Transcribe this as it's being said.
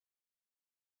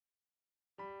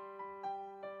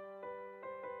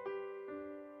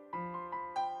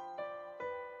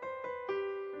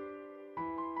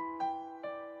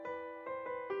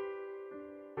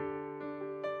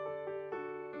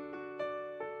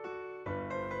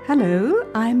Hello,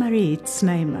 I'm Mariette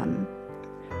Snyman.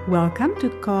 Welcome to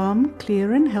Calm,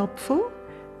 Clear and Helpful,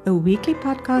 a weekly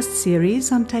podcast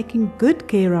series on taking good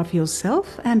care of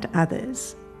yourself and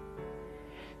others.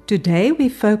 Today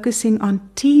we're focusing on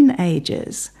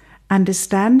teenagers,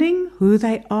 understanding who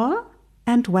they are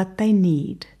and what they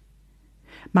need.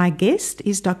 My guest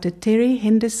is Dr. Terry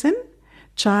Henderson,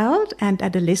 child and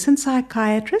adolescent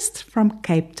psychiatrist from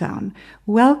Cape Town.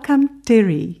 Welcome,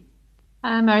 Terry.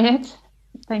 Hi, Mariette.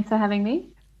 Thanks for having me.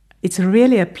 It's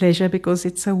really a pleasure because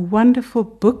it's a wonderful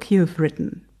book you've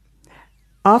written.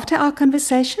 After our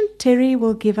conversation, Terry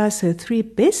will give us her 3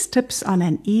 best tips on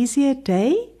an easier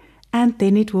day, and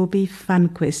then it will be fun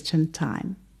question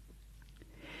time.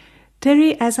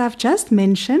 Terry, as I've just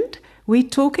mentioned, we're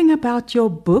talking about your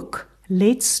book,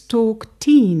 Let's Talk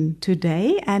Teen,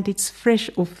 today, and it's fresh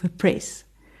off the press.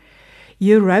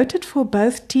 You wrote it for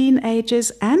both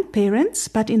teenagers and parents,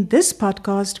 but in this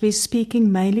podcast we're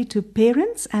speaking mainly to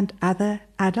parents and other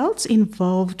adults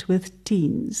involved with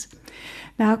teens.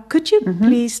 Now, could you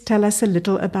please tell us a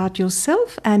little about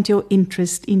yourself and your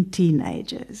interest in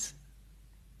teenagers?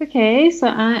 Okay, so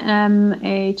I am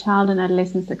a child and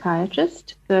adolescent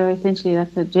psychiatrist. So essentially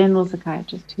that's a general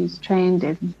psychiatrist who's trained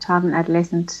in child and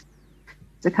adolescent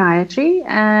psychiatry.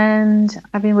 And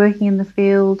I've been working in the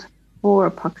field for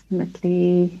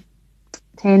approximately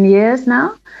 10 years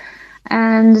now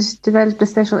and developed a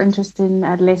special interest in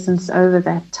adolescence over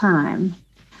that time.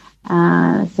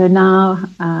 So now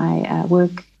I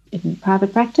work in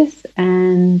private practice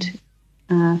and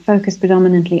focus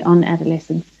predominantly on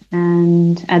adolescents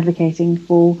and advocating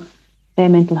for their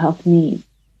mental health needs.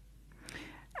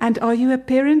 And are you a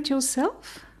parent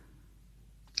yourself?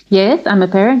 Yes, I'm a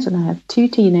parent and I have 2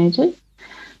 teenagers.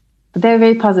 They're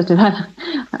very positive.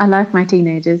 I like my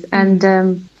teenagers, and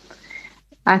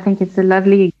I think it's a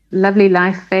lovely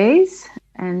life phase,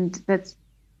 and that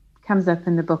comes up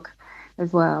in the book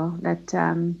as well. That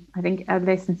I think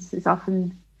adolescence is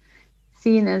often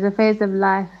seen as a phase of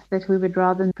life that we would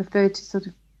rather prefer to sort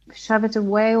of shove it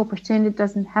away or pretend it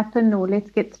doesn't happen, or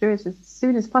let's get through it as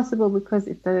soon as possible because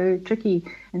it's so tricky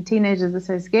and teenagers are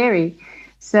so scary.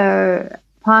 So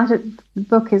part of the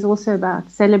book is also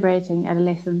about celebrating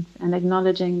adolescence and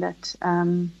acknowledging that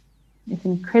it's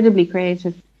an incredibly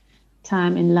creative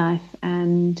time in life,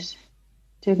 and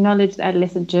to acknowledge the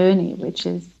adolescent journey, which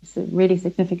is a really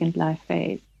significant life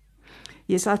phase.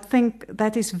 Yes, I think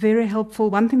that is very helpful.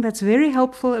 One thing that's very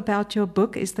helpful about your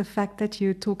book is the fact that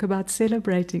you talk about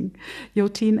celebrating your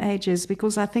teenagers,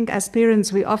 because I think as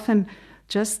parents we often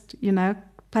just,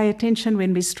 pay attention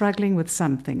when we're struggling with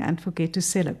something and forget to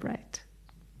celebrate.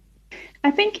 I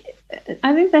think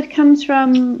that comes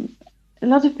from a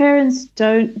lot of parents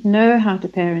don't know how to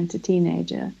parent a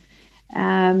teenager.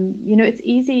 It's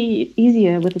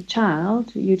easier with a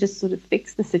child. You just sort of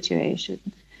fix the situation.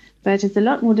 But it's a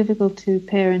lot more difficult to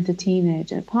parent a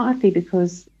teenager, partly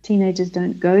because teenagers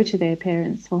don't go to their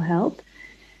parents for help.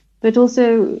 But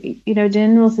also,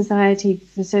 general society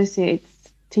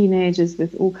associates teenagers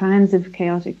with all kinds of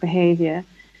chaotic behavior.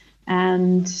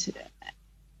 And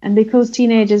because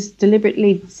teenagers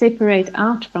deliberately separate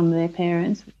out from their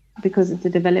parents because it's a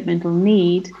developmental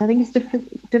need, I think it's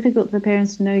difficult for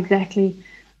parents to know exactly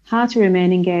how to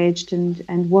remain engaged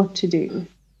and what to do.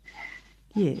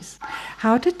 Yes.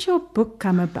 How did your book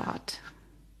come about?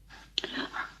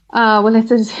 Well, it's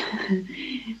an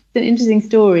interesting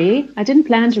story. I didn't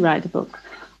plan to write a book.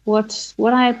 What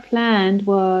I had planned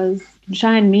was to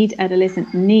try and meet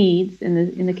adolescent needs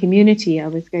in the community. I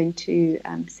was going to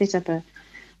set up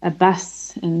a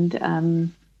bus,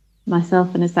 and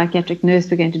myself and a psychiatric nurse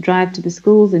were going to drive to the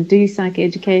schools and do psych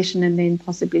education and then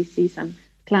possibly see some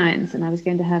clients. And I was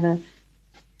going to have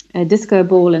a disco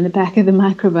ball in the back of the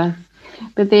microbus.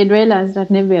 But they had realized I'd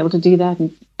never be able to do that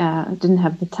and didn't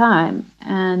have the time.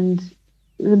 And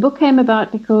the book came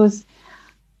about because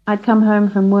I'd come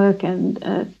home from work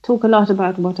and talk a lot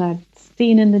about what I'd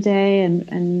seen in the day.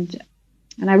 And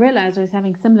I realized I was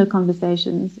having similar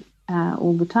conversations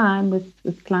all the time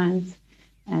with clients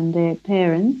and their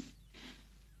parents.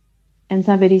 And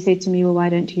somebody said to me, well, why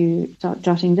don't you start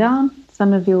jotting down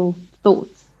some of your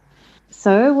thoughts?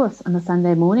 So on a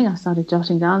Sunday morning, I started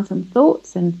jotting down some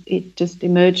thoughts, and it just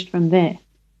emerged from there.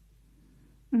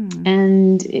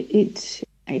 And it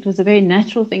was a very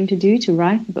natural thing to do, to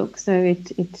write the book. So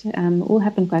it all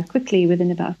happened quite quickly,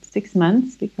 within about 6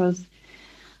 months, because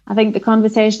I think the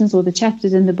conversations or the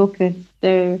chapters in the book,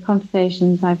 they're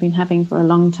conversations I've been having for a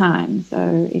long time.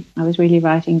 So I was really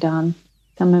writing down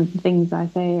some of the things I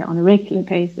say on a regular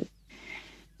basis.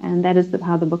 And that is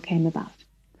how the book came about.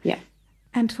 Yeah.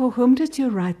 And for whom did you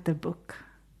write the book?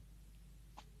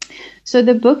 So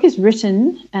the book is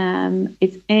written,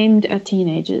 it's aimed at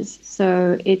teenagers.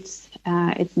 So it's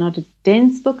not a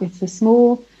dense book, it's a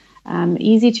small,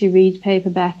 easy to read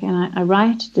paperback, and I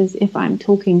write it as if I'm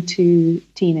talking to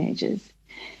teenagers.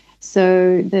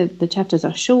 So the chapters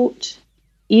are short,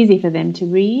 easy for them to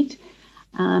read,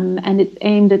 and it's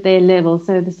aimed at their level.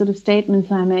 So the sort of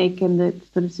statements I make and the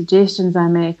sort of suggestions I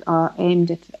make are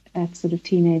aimed at sort of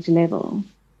teenage level.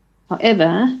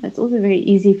 However, that's also very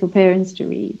easy for parents to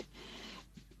read.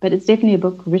 But it's definitely a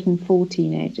book written for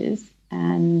teenagers.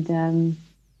 And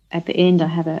at the end, I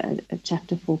have a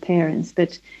chapter for parents.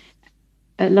 But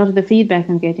a lot of the feedback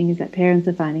I'm getting is that parents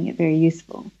are finding it very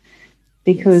useful.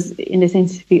 Because, in a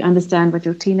sense, if you understand what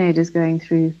your teenager is going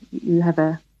through, you have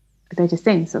a better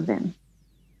sense of them.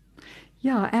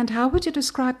 Yeah, and how would you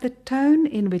describe the tone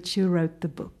in which you wrote the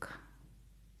book?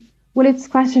 Well, it's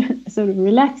quite a sort of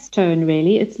relaxed tone,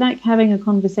 really. It's like having a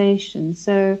conversation.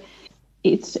 So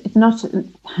it's not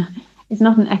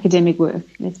an academic work.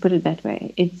 Let's put it that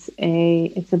way. It's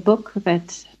a book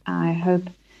that I hope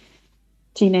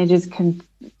teenagers can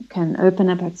open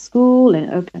up at school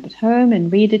and open up at home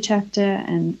and read a chapter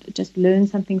and just learn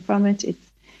something from it.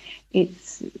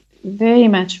 It's very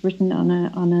much written on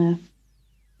a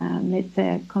let's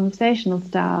say a conversational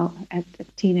style at the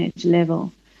teenage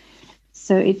level.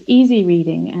 So it's easy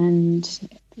reading and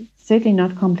certainly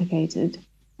not complicated.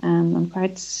 I'm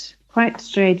quite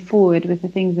straightforward with the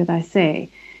things that I say.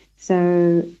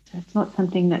 So it's not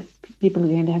something that people are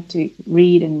going to have to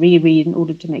read and reread in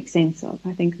order to make sense of.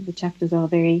 I think the chapters are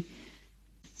very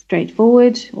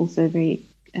straightforward, also very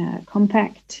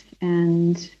compact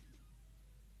and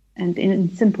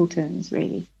in simple terms,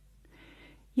 really.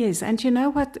 Yes, and you know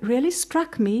what really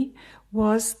struck me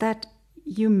was that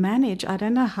you manage, I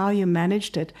don't know how you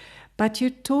managed it, but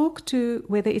you talk to,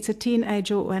 whether it's a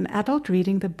teenager or an adult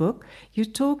reading the book, you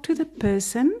talk to the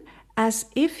person as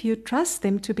if you trust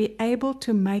them to be able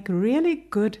to make really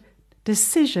good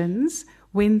decisions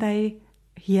when they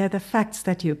hear the facts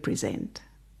that you present.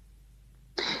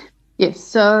 Yes,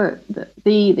 so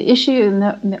the issue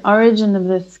and the origin of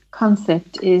this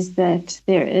concept is that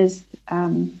there is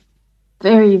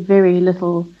very, very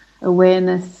little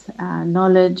awareness,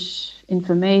 knowledge,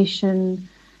 information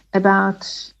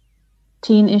about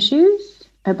teen issues,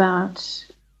 about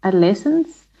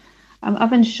adolescence. I'm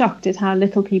often shocked at how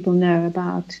little people know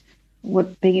about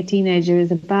what being a teenager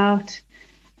is about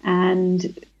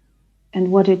and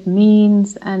what it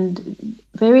means, and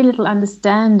very little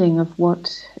understanding of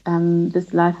what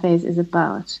this life phase is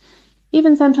about.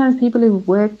 Even sometimes people who've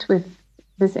worked with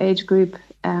this age group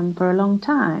for a long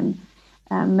time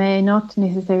may not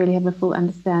necessarily have a full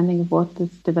understanding of what this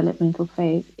developmental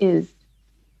phase is.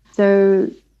 So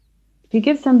if you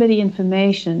give somebody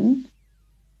information,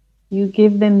 you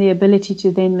give them the ability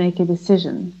to then make a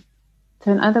decision.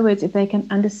 So in other words, if they can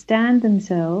understand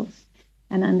themselves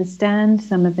and understand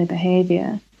some of their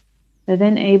behavior, they're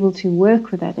then able to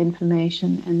work with that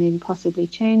information and then possibly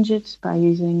change it by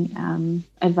using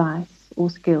advice or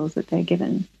skills that they're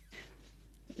given.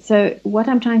 So what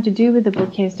I'm trying to do with the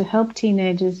book here is to help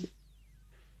teenagers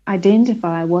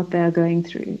identify what they're going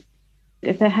through.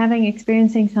 If they're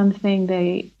experiencing something,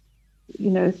 they,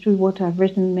 through what I've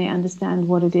written, may understand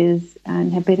what it is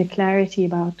and have better clarity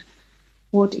about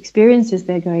what experiences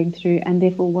they're going through and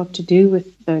therefore what to do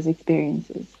with those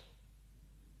experiences,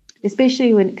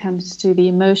 especially when it comes to the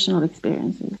emotional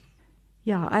experiences.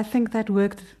 Yeah, I think that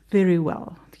worked very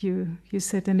well. You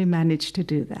certainly managed to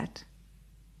do that.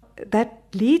 That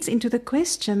leads into the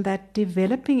question that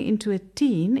developing into a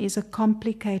teen is a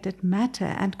complicated matter.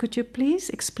 And could you please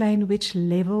explain which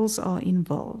levels are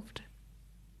involved?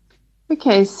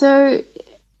 Okay, so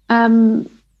there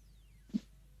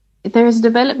is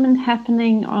development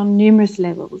happening on numerous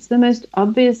levels. The most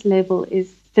obvious level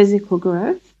is physical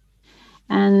growth,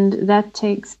 and that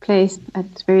takes place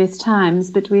at various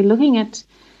times. But we're looking at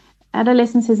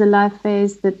adolescence is a life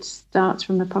phase that starts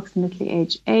from approximately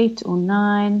age 8 or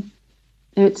 9.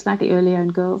 It's slightly earlier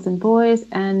in girls and boys,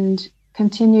 and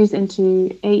continues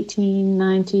into 18,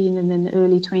 19, and then the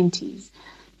early 20s.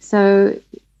 So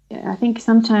I think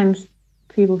sometimes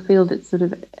people feel that sort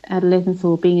of adolescence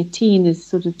or being a teen is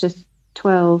sort of just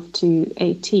 12 to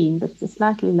 18, but it's a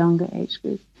slightly longer age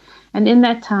group. And in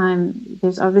that time,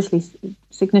 there's obviously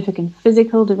significant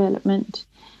physical development.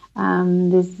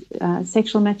 There's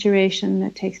sexual maturation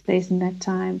that takes place in that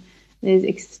time. There's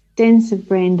extensive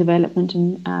brain development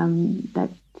and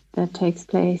that takes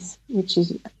place, which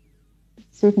is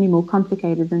certainly more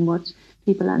complicated than what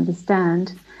people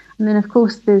understand. And then, of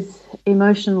course, there's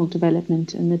emotional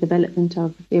development and the development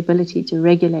of the ability to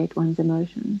regulate one's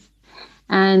emotions.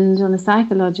 And on a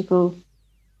psychological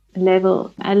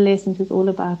level, adolescence is all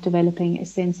about developing a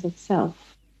sense of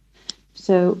self.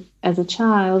 So as a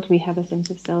child, we have a sense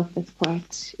of self that's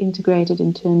quite integrated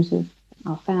in terms of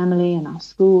our family and our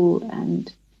school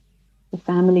and the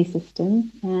family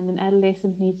system. And an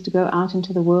adolescent needs to go out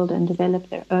into the world and develop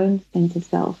their own sense of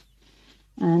self.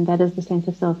 And that is the sense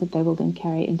of self that they will then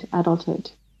carry into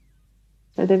adulthood.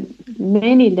 So there are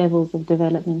many levels of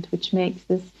development, which makes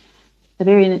this a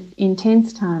very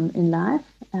intense time in life,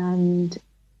 and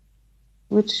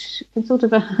which can sort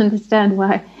of understand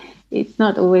why it's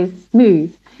not always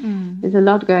smooth. There's a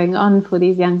lot going on for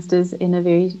these youngsters in a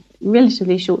very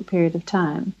relatively short period of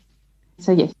time.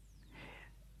 So yes.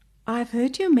 I've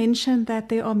heard you mention that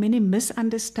there are many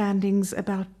misunderstandings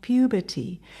about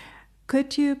puberty.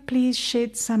 Could you please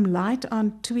shed some light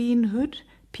on tweenhood,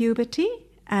 puberty,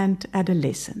 and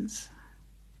adolescence?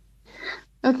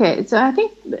 Okay, so I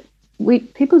think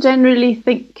people generally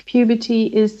think puberty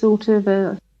is sort of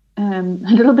a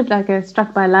little bit like a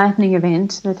struck by lightning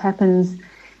event that happens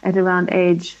at around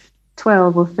age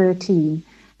 12 or 13.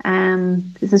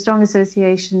 There's a strong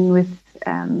association with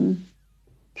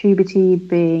puberty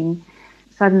being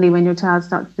suddenly when your child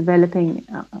starts developing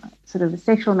sort of a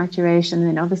sexual maturation, and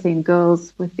then obviously in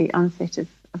girls with the onset of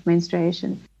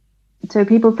menstruation. So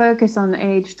people focus on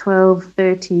age 12,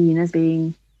 13 as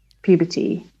being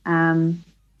puberty.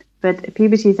 But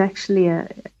puberty is actually a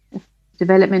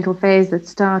developmental phase that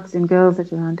starts in girls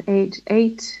at around age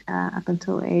 8 up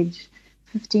until age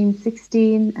 15,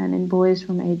 16, and in boys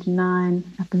from age 9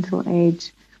 up until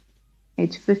age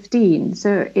 15.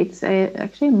 So it's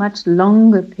actually a much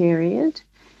longer period.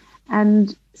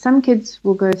 And some kids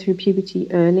will go through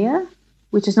puberty earlier,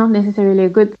 which is not necessarily a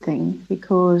good thing,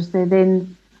 because they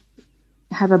then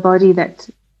have a body that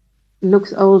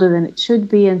looks older than it should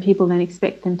be, and people then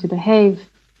expect them to behave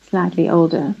slightly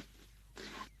older.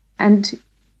 And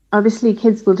obviously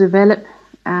kids will develop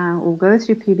or go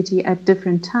through puberty at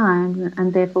different times,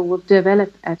 and therefore will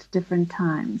develop at different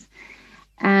times.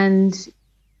 And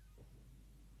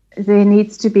there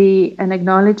needs to be an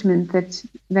acknowledgement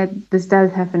that this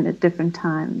does happen at different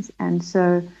times. And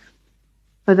so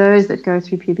for those that go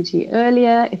through puberty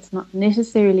earlier, it's not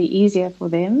necessarily easier for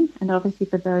them. And obviously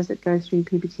for those that go through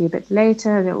puberty a bit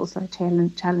later, there are also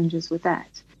challenges with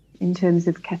that in terms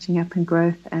of catching up in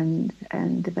growth and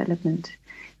development.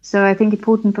 So I think it's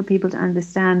important for people to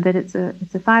understand that it's a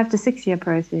 5 to 6 year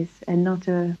process and not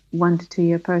a 1 to 2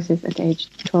 year process at age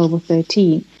 12 or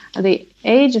 13. The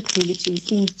age of puberty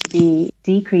seems to be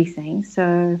decreasing.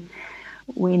 So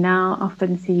we now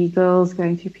often see girls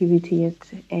going through puberty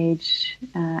at age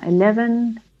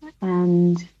 11,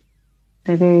 and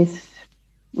there are various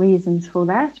reasons for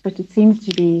that, but it seems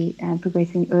to be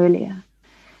progressing earlier.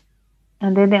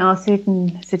 And then there are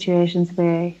certain situations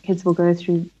where kids will go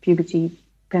through puberty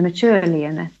prematurely,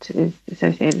 and that is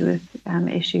associated with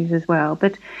issues as well.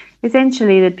 But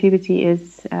essentially, that puberty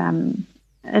is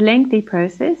a lengthy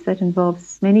process that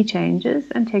involves many changes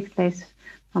and takes place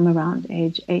from around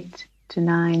age 8 to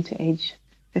 9 to age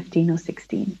 15 or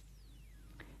 16.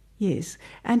 Yes,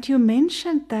 and you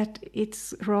mentioned that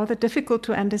it's rather difficult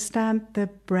to understand the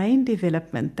brain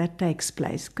development that takes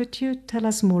place. Could you tell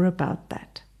us more about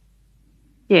that?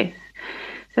 Yes.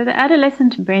 So the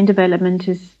adolescent brain development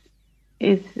is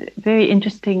a very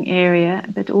interesting area,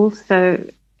 but also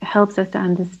helps us to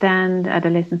understand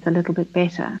adolescence a little bit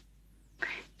better.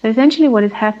 So essentially what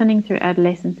is happening through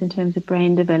adolescence in terms of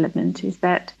brain development is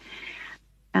that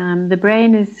the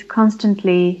brain is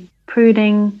constantly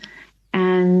pruning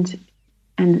and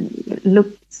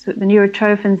looks at the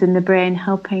neurotrophins in the brain,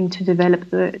 helping to develop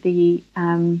the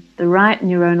right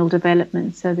neuronal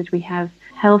development so that we have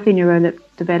healthy neuronal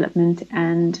development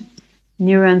and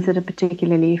neurons that are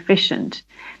particularly efficient.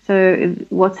 So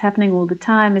what's happening all the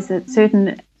time is that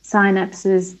certain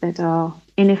synapses that are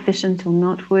inefficient or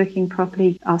not working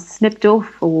properly are snipped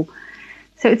off,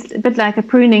 so it's a bit like a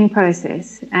pruning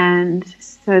process, and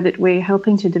so that we're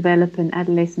helping to develop an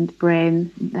adolescent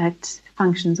brain that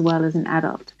functions well as an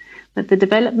adult. But the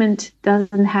development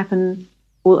doesn't happen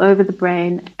all over the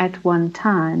brain at one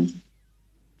time.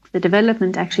 The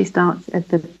development actually starts at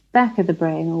the back of the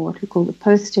brain, or what we call the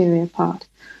posterior part,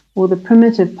 or the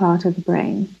primitive part of the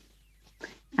brain.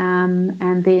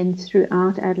 And then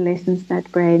throughout adolescence,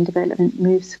 that brain development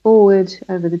moves forward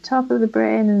over the top of the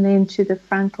brain and then to the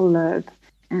frontal lobe.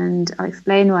 And I'll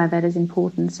explain why that is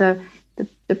important. So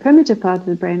the primitive part of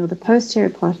the brain, or the posterior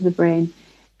part of the brain,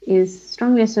 is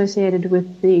strongly associated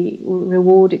with the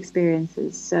reward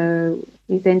experiences. So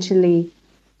essentially,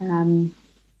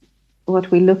 what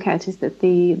we look at is that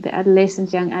the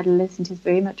young adolescent is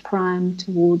very much primed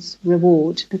towards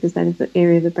reward, because that is the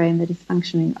area of the brain that is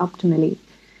functioning optimally.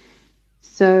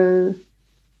 So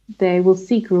they will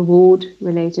seek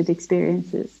reward-related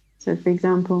experiences. So, for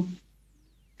example,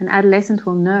 an adolescent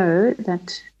will know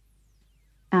that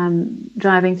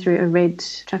driving through a red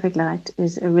traffic light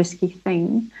is a risky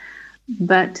thing,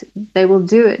 but they will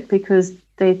do it because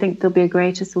they think there'll be a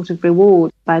greater sort of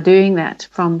reward by doing that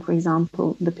from, for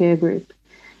example, the peer group.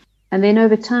 And then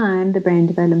over time, the brain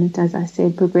development, as I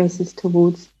said, progresses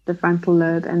towards the frontal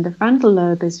lobe, and the frontal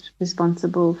lobe is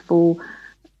responsible for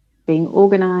being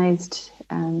organized,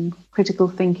 critical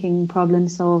thinking, problem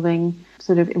solving,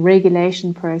 sort of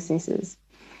regulation processes.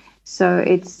 So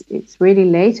it's really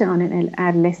later on in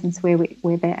adolescence where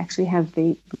they actually have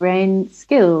the brain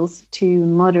skills to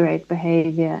moderate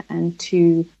behavior and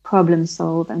to problem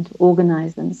solve and to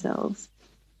organize themselves.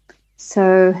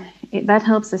 So that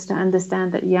helps us to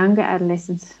understand that younger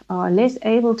adolescents are less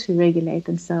able to regulate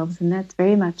themselves, and that's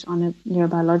very much on a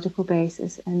neurobiological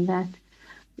basis, and that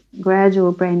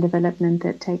gradual brain development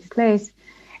that takes place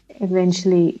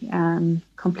eventually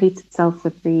completes itself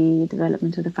with the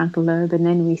development of the frontal lobe. And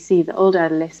then we see the older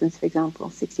adolescents, for example,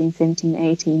 16, 17,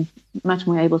 18, much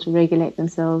more able to regulate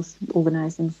themselves,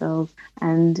 organize themselves,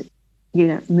 and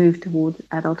move towards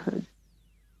adulthood.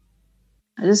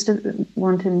 I just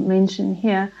want to mention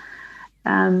here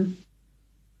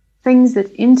things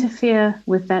that interfere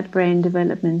with that brain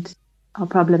development are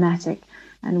problematic.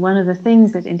 And one of the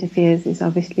things that interferes is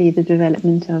obviously the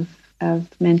development of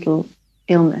mental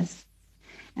illness.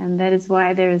 And that is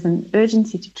why there is an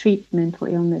urgency to treat mental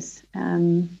illness,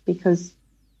 because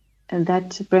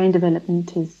that brain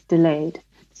development is delayed.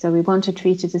 So we want to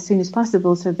treat it as soon as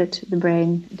possible so that the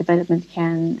brain development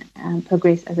can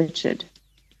progress as it should.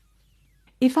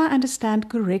 If I understand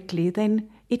correctly, then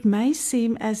it may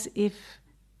seem as if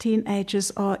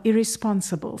teenagers are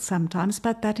irresponsible sometimes,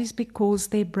 but that is because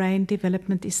their brain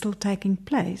development is still taking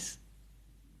place.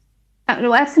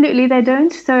 No, absolutely, they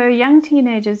don't. So young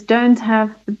teenagers don't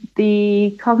have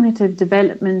the cognitive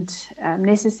development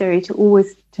necessary to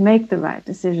make the right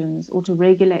decisions or to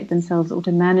regulate themselves or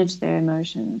to manage their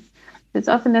emotions.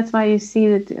 That's why you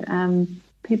see that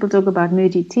people talk about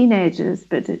moody teenagers,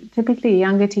 but typically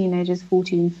younger teenagers,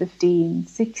 14, 15,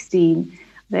 16,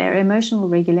 their emotional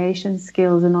regulation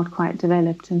skills are not quite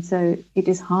developed. And so it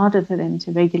is harder for them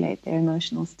to regulate their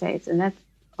emotional states. And that's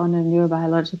on a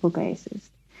neurobiological basis.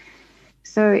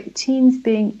 So teens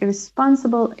being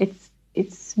irresponsible,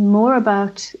 it's more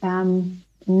about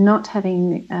not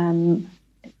having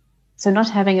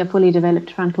a fully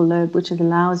developed frontal lobe, which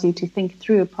allows you to think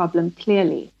through a problem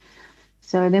clearly.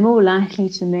 So they're more likely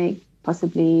to make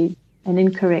possibly an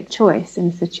incorrect choice in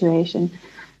a situation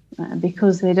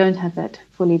because they don't have that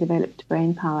fully developed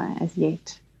brain power as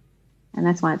yet. And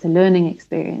that's why it's a learning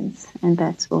experience, and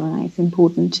that's why it's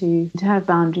important to have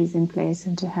boundaries in place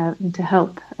and to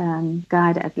help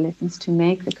guide adolescents to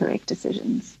make the correct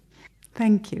decisions.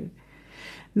 Thank you.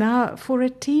 Now, for a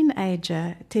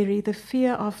teenager, Terry, the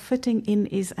fear of fitting in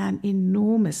is an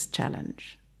enormous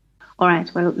challenge. All right,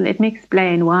 well, let me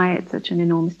explain why it's such an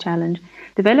enormous challenge.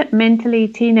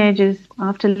 Developmentally, teenagers,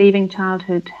 after leaving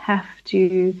childhood,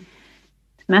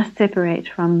 must separate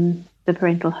from the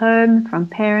parental home, from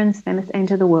parents. They must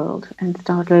enter the world and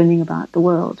start learning about the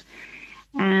world.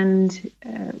 And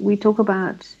we talk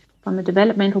about, from a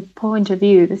developmental point of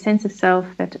view, the sense of self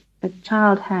that a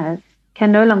child has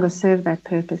can no longer serve that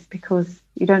purpose because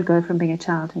you don't go from being a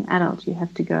child to an adult. You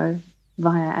have to go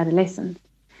via adolescence.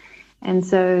 And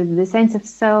so the sense of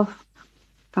self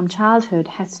from childhood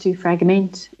has to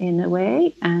fragment in a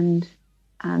way, and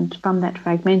from that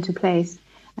fragmented place,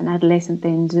 an adolescent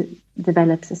then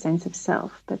develops a sense of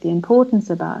self. But the importance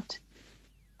about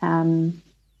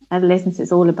adolescence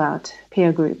is all about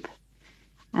peer group.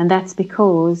 And that's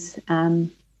because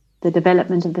the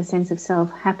development of the sense of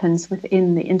self happens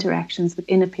within the interactions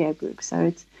within a peer group. So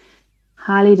it's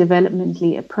highly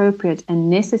developmentally appropriate and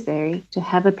necessary to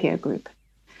have a peer group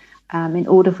in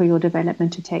order for your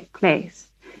development to take place.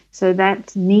 So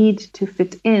that need to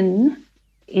fit in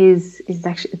is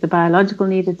actually the biological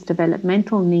need, it's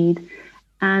developmental need,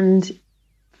 and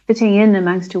fitting in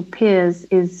amongst your peers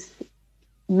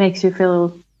makes you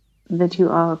feel that you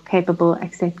are capable,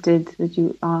 accepted, that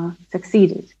you are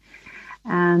succeeded.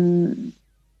 And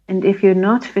if you're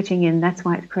not fitting in, that's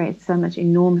why it creates so much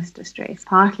enormous distress,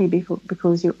 partly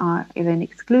because you are then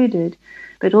excluded,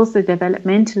 but also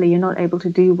developmentally you're not able to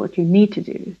do what you need to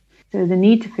do. So the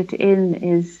need to fit in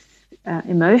is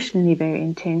emotionally very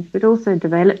intense, but also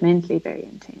developmentally very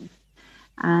intense.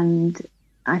 And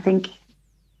I think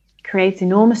creates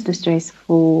enormous distress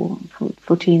for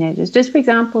teenagers. Just for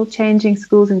example, changing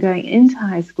schools and going into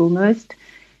high school. Most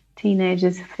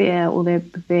teenagers fear, or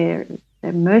their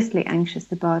they're mostly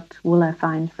anxious about, will I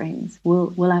find friends?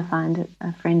 Will I find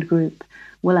a friend group?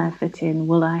 Will I fit in?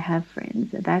 Will I have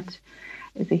friends? That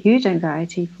is a huge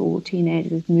anxiety for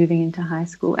teenagers moving into high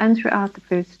school and throughout the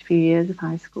first few years of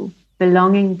high school.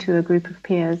 Belonging to a group of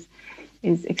peers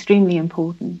is extremely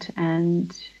important,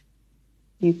 and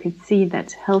you could see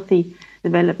that healthy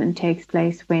development takes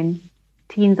place when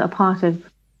teens are part of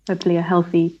hopefully a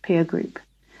healthy peer group.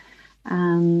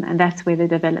 And that's where the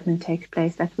development takes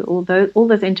place. That's where all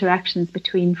those interactions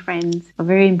between friends are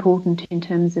very important in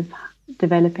terms of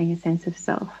developing a sense of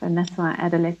self. And that's why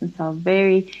adolescents are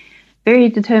very, very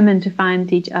determined to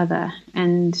find each other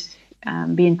and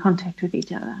be in contact with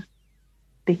each other,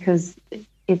 because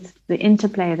it's the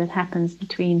interplay that happens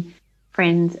between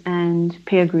friends and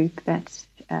peer group that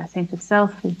sense of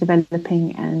self is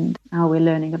developing and how we're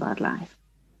learning about life.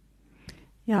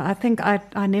 Yeah, I think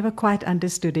I never quite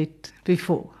understood it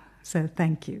before, so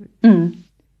thank you. And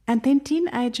then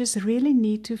teenagers really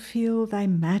need to feel they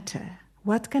matter.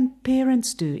 What can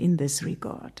parents do in this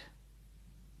regard?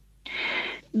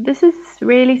 This is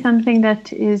really something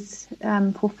that is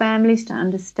for families to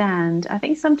understand. I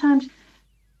think sometimes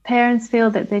parents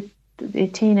feel that their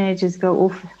teenagers go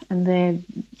off and their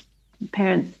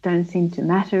parents don't seem to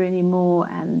matter anymore,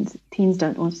 and teens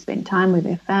don't want to spend time with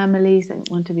their families, they don't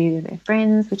want to be with their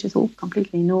friends, which is all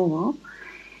completely normal.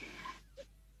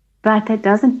 But that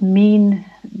doesn't mean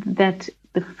that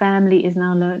the family is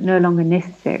now no longer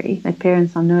necessary, that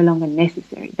parents are no longer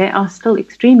necessary. They are still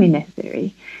extremely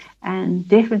necessary and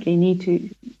definitely need to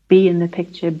be in the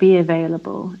picture, be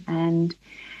available. And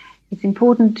it's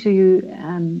important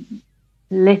to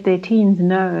let their teens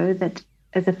know that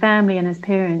as a family and as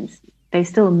parents, they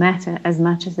still matter as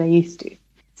much as they used to.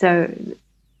 So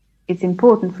it's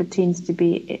important for teens to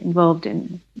be involved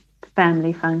in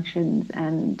family functions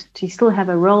and to still have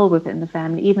a role within the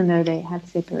family, even though they have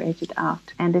separated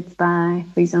out. And it's by,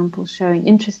 for example, showing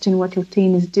interest in what your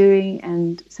teen is doing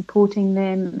and supporting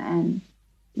them and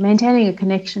maintaining a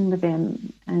connection with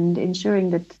them and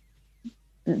ensuring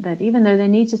that even though they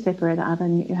need to separate out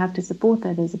and you have to support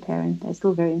that as a parent, they're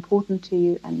still very important to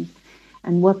you, and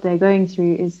what they're going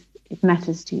through it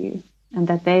matters to you, and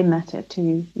that they matter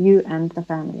to you and the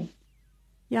family.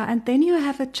 Yeah, and then you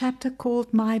have a chapter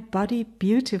called My Body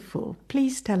Beautiful.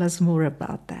 Please tell us more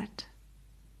about that.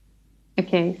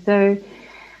 Okay, so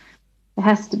there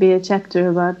has to be a chapter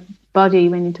about body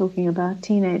when you're talking about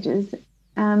teenagers.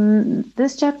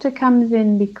 This chapter comes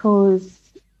in because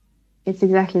it's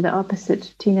exactly the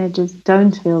opposite. Teenagers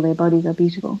don't feel their bodies are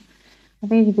beautiful. I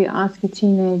think if you ask a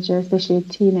teenager, especially a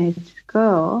teenage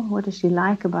girl, what does she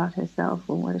like about herself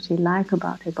or what does she like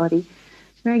about her body,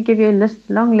 she's going to give you a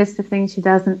long list of things she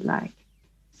doesn't like.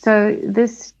 So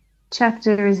this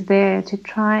chapter is there to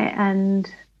try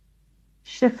and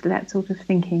shift that sort of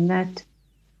thinking, that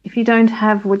if you don't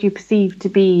have what you perceive to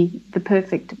be the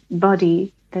perfect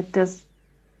body, that does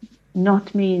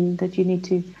not mean that you need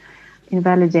to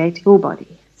invalidate your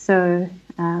body. So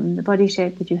the body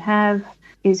shape that you have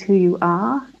is who you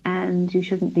are, and you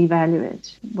shouldn't devalue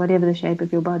it. Whatever the shape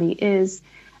of your body is,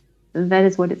 that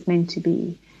is what it's meant to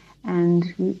be.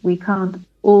 And we can't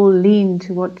all lean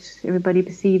to what everybody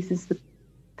perceives as the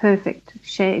perfect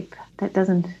shape. That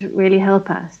doesn't really help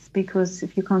us, because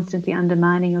if you're constantly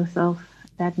undermining yourself,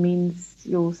 that means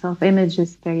your self-image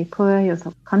is very poor, your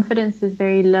self-confidence is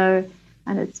very low,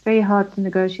 and it's very hard to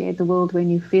negotiate the world when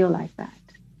you feel like that.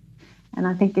 And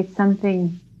I think it's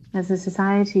something, as a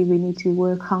society, we need to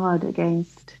work hard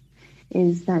against,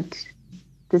 is that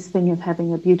this thing of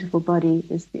having a beautiful body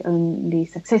is the only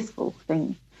successful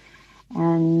thing.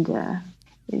 And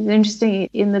it's interesting,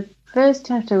 in the first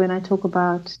chapter when I talk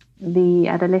about the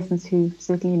adolescents who've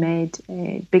certainly made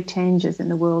big changes in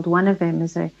the world, one of them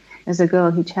is a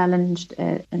girl who challenged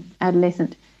an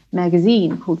adolescent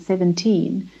magazine called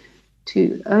 17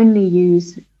 to only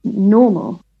use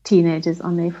normal teenagers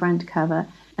on their front cover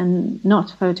and not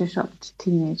photoshopped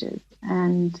teenagers.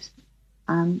 And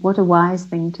what a wise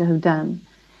thing to have done,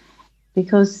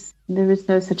 because there is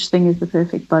no such thing as the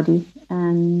perfect body.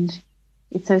 And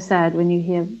it's so sad when you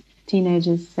hear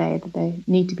teenagers say that they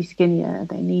need to be skinnier.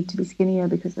 They need to be skinnier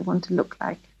because they want to look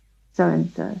like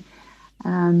so-and-so.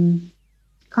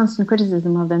 Constant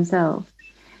criticism of themselves.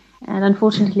 And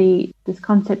unfortunately, this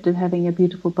concept of having a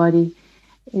beautiful body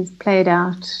is played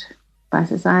out by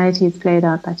society, it's played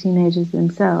out by teenagers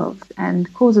themselves,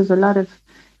 and causes a lot of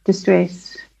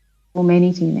distress for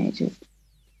many teenagers.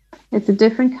 It's a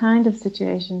different kind of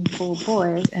situation for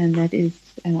boys, and that is,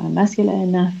 am I muscular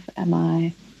enough?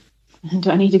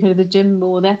 Do I need to go to the gym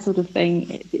more? That sort of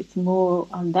thing. It's more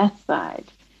on that side,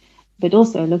 but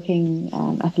also looking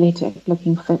athletic,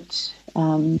 looking fit.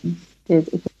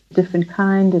 it's a different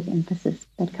kind of emphasis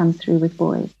that comes through with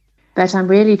boys. But I'm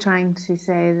really trying to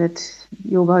say that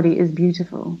your body is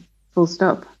beautiful, full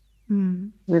stop,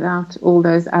 without all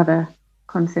those other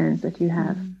concerns that you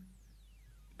have.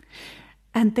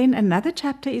 And then another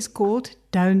chapter is called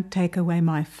Don't Take Away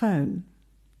My Phone.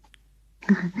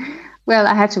 Well,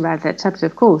 I had to write that chapter,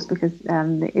 of course, because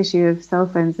the issue of cell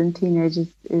phones and teenagers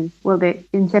is, well, they're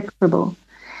inseparable.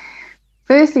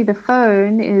 Firstly, the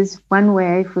phone is one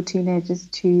way for teenagers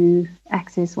to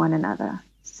access one another.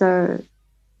 So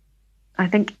I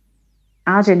think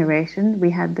our generation,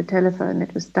 we had the telephone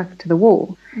that was stuck to the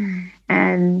wall,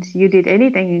 and you did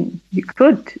anything you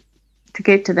could to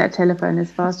get to that telephone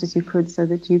as fast as you could so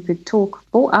that you could talk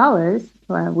for hours,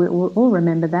 well, we all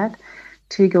remember that,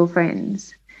 to your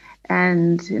friends.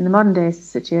 And in the modern day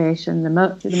situation, the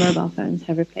mobile phones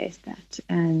have replaced that,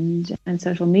 and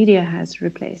social media has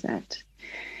replaced that.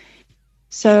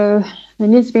 So there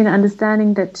needs to be an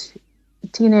understanding that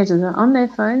teenagers are on their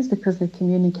phones because they're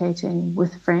communicating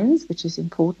with friends, which is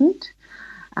important.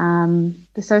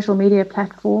 The social media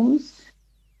platforms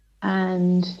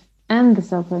and the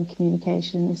cell phone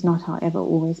communication is not, however,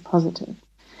 always positive.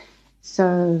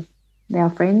 So they are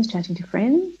friends chatting to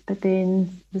friends, but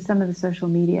then some of the social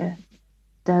media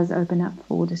does open up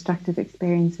for destructive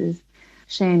experiences,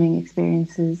 shaming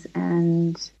experiences,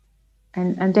 and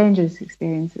dangerous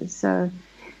experiences. So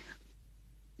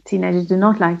teenagers do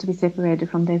not like to be separated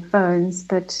from their phones,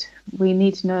 but we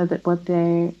need to know that what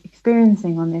they're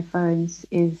experiencing on their phones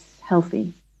is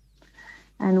healthy.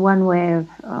 And one way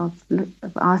of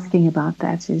asking about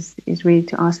that is really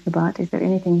to ask about, is there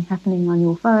anything happening on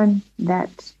your phone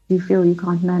that you feel you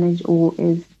can't manage or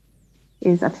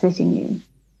is upsetting you?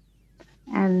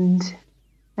 And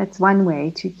that's one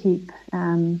way to keep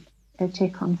a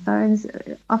check on phones.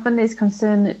 Often there's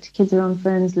concern that kids are on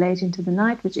phones late into the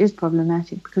night, which is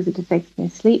problematic because it affects their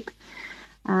sleep.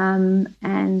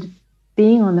 And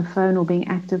being on the phone or being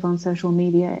active on social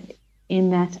media in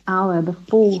that hour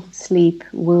before sleep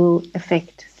will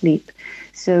affect sleep.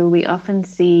 So we often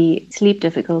see sleep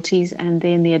difficulties, and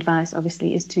then the advice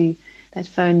obviously is that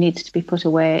phone needs to be put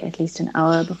away at least an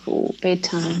hour before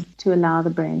bedtime to allow the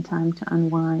brain time to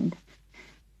unwind.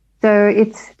 So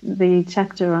it's the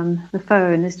chapter on the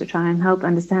phone is to try and help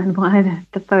understand why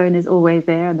the phone is always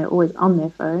there and they're always on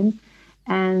their phone,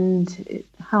 and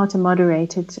how to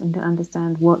moderate it and to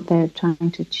understand what they're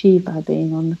trying to achieve by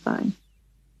being on the phone.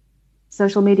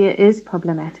 Social media is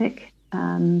problematic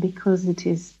because it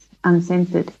is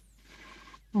uncensored.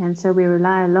 And so we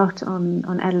rely a lot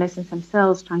on adolescents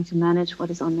themselves trying to manage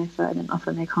what is on their phone, and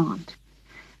often they can't.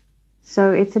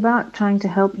 So it's about trying to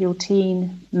help your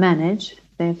teen manage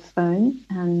their phone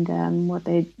and what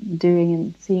they're doing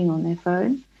and seeing on their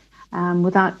phone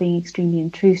without being extremely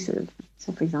intrusive.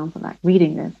 So, for example, like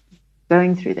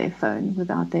going through their phone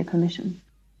without their permission.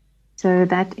 So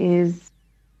that is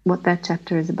what that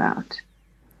chapter is about.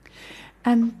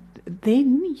 And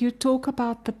then you talk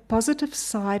about the positive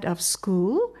side of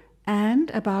school and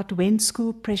about when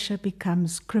school pressure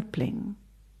becomes crippling.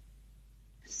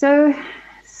 So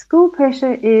school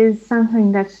pressure is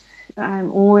something that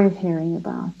I'm always hearing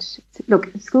about.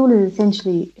 Look, school is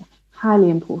essentially highly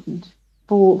important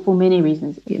for many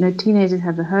reasons. You know, teenagers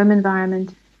have the home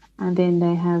environment and then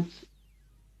they have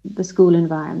the school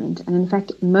environment. And in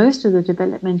fact, most of the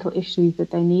developmental issues that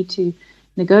they need to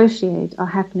negotiate are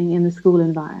happening in the school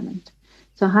environment.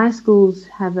 So high schools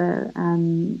have a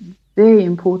very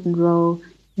important role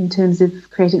in terms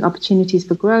of creating opportunities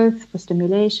for growth, for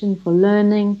stimulation, for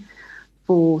learning,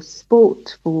 for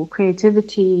sport, for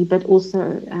creativity, but also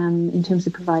in terms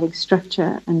of providing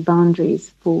structure and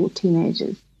boundaries for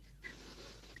teenagers.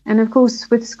 And of course,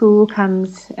 with school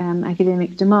comes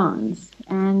academic demands.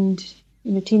 And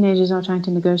teenagers are trying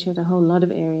to negotiate a whole lot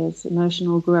of areas: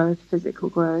 emotional growth, physical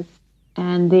growth.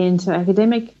 And then so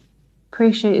academic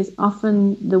pressure is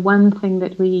often the one thing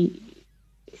that we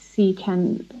see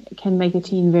can make a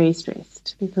teen very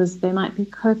stressed, because they might be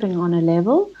coping on a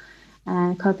level,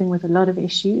 coping with a lot of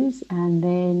issues, and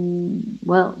then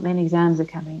exams are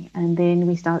coming, and then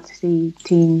we start to see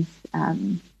teens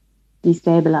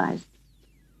destabilize,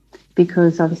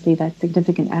 because obviously that's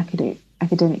significant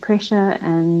academic pressure,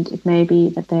 and it may be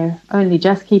that they're only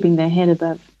just keeping their head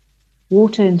above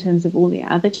water in terms of all the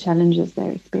other challenges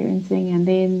they're experiencing, and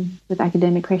then with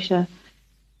academic pressure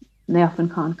they often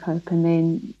can't cope, and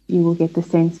then you will get the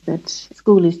sense that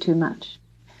school is too much.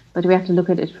 But we have to look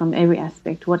at it from every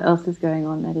aspect. What else is going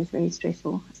on that is very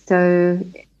stressful? So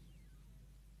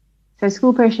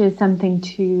school pressure is something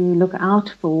to look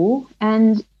out for,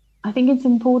 and I think it's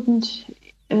important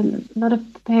a lot of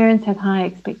parents have high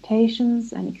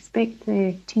expectations and expect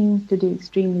their teens to do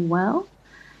extremely well.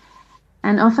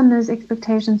 And often those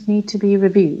expectations need to be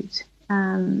reviewed.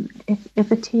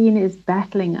 If a teen is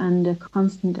battling under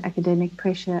constant academic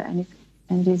pressure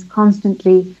and is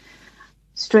constantly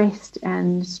stressed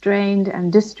and strained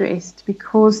and distressed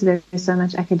because there is so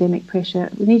much academic pressure,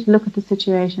 we need to look at the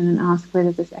situation and ask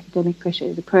whether this academic pressure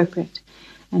is appropriate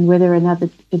and whether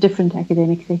a different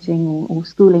academic setting or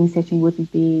schooling setting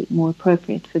wouldn't be more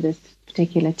appropriate for this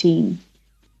particular teen.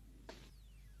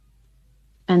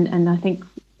 And I think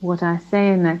what I say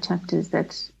in that chapter is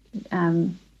that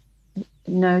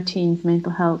no teen's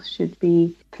mental health should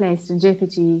be placed in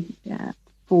jeopardy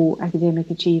for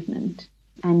academic achievement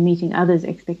and meeting others'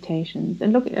 expectations.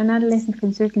 And look, an adolescent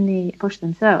can certainly push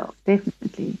themselves,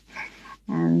 definitely.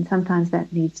 And sometimes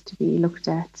that needs to be looked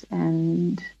at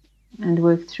and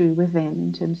worked through with them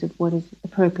in terms of what is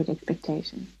appropriate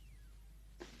expectation.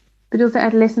 But also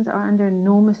adolescents are under an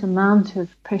enormous amount of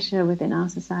pressure within our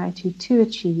society to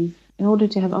achieve in order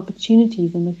to have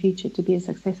opportunities in the future to be a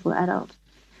successful adult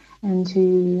and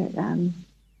to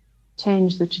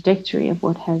change the trajectory of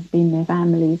what has been their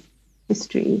family's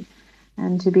history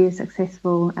and to be a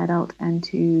successful adult and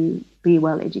to be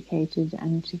well educated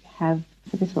and to have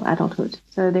successful adulthood.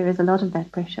 So there is a lot of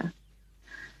that pressure.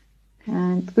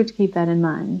 And it's good to keep that in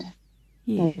mind.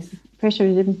 Yes. Pressure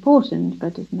is important,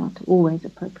 but it's not always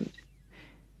appropriate.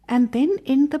 And then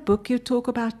in the book you talk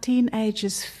about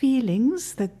teenagers'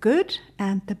 feelings, the good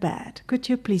and the bad. Could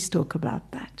you please talk about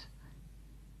that?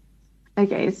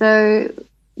 Okay, so,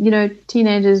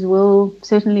 teenagers will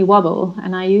certainly wobble,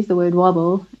 and I use the word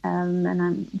wobble, and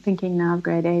I'm thinking now of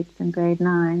grade 8s and grade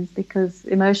 9s, because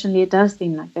emotionally it does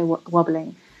seem like they're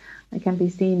wobbling. They can be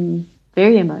seen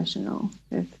very emotional.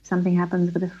 If something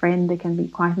happens with a friend, there can be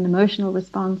quite an emotional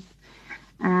response,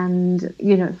 and,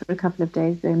 for a couple of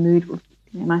days their mood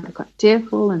they might be quite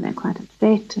tearful and they're quite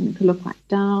upset and they look quite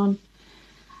down.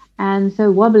 And so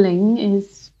wobbling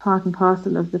is part and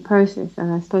parcel of the process, as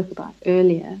I spoke about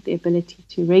earlier. The ability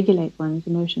to regulate one's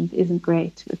emotions isn't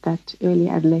great at that early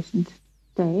adolescent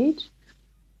stage.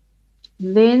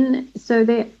 Then,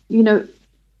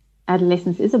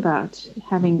 adolescence is about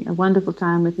having a wonderful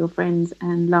time with your friends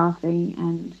and laughing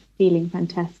and feeling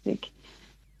fantastic.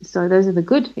 So those are the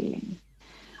good feelings.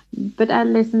 But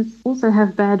adolescents also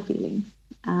have bad feelings.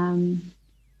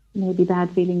 Maybe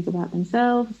bad feelings about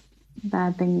themselves,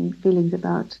 feelings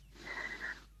about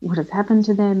what has happened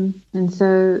to them. And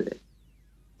so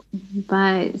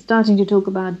by starting to talk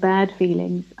about bad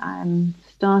feelings, I'm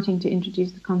starting to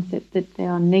introduce the concept that there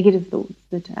are negative thoughts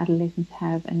that adolescents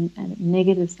have and a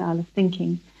negative style of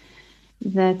thinking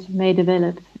that may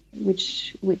develop,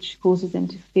 which causes them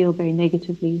to feel very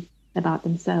negatively about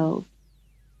themselves.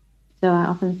 So I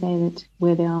often say that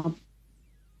where there are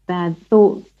bad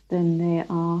thoughts, then there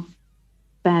are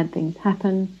bad things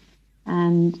happen,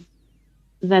 and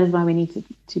that is why we need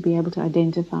to be able to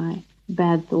identify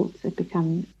bad thoughts that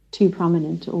become too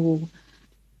prominent, or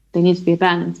there needs to be a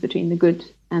balance between the good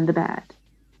and the bad.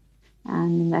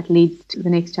 And that leads to the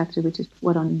next chapter, which is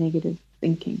what on negative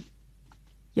thinking.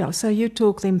 Yeah, so you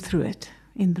talk them through it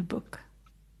in the book.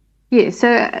 Yeah, so,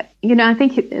 I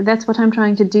think that's what I'm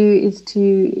trying to do, is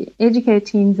to educate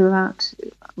teens about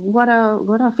what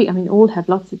are feelings. I mean, all have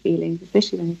lots of feelings,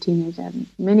 especially when you're a teenager,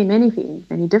 many, many feelings,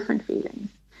 many different feelings.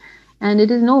 And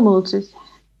it is normal to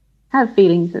have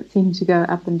feelings that seem to go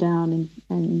up and down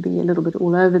and be a little bit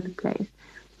all over the place.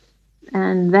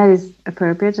 And that is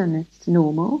appropriate and it's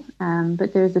normal.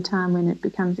 But there is a time when it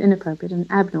becomes inappropriate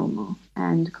and abnormal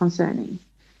and concerning.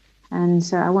 And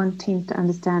so I want teens to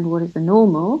understand what is the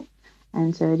normal.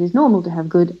 And so it is normal to have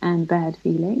good and bad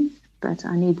feelings, but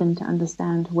I need them to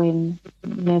understand when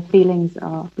their feelings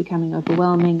are becoming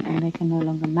overwhelming and they can no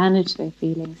longer manage their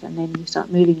feelings, and then we start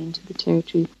moving into the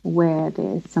territory where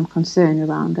there's some concern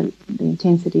around the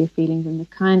intensity of feelings and the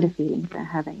kind of feelings they're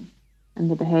having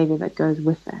and the behavior that goes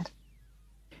with that.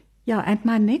 Yeah, and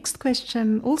my next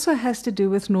question also has to do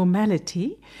with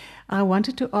normality. I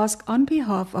wanted to ask, on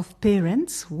behalf of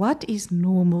parents, what is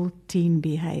normal teen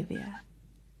behavior?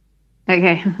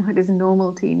 Okay, what is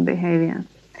normal teen behavior?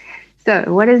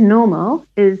 So what is normal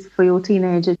is for your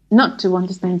teenager not to want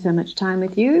to spend so much time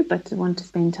with you, but to want to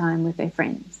spend time with their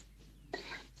friends.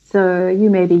 So you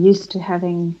may be used to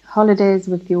having holidays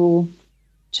with your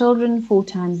children 4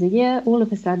 times a year. All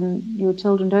of a sudden, your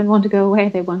children don't want to go away.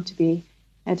 They want to be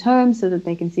at home so that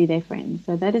they can see their friends.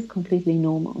 So that is completely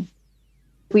normal.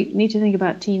 We need to think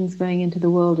about teens going into the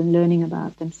world and learning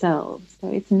about themselves. So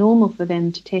it's normal for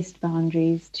them to test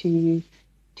boundaries, to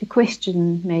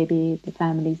question maybe the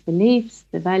family's beliefs,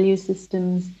 the value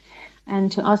systems,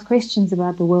 and to ask questions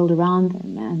about the world around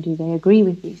them, and do they agree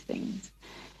with these things.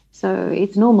 So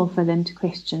it's normal for them to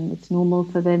question. It's normal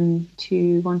for them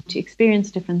to want to experience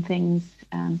different things,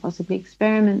 possibly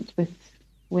experiment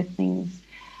with things,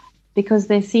 because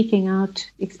they're seeking out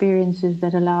experiences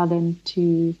that allow them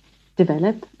to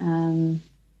develop, and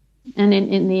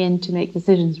in the end to make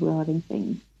decisions regarding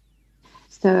things.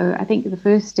 So I think the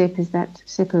first step is that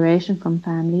separation from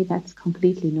family. That's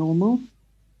completely normal.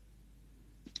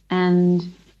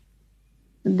 And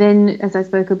then, as I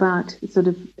spoke about, sort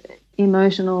of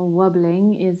emotional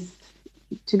wobbling is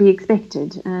to be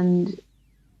expected. And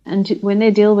when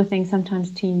they deal with things, sometimes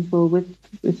teens will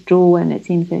withdraw, and it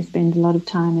seems they spend a lot of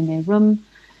time in their room.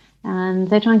 And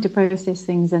they're trying to process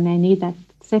things, and they need that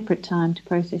separate time to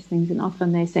process things. And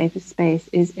often their safest space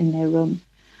is in their room.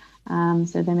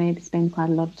 So they may spend quite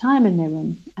a lot of time in their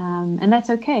room. And that's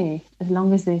okay, as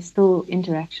long as there's still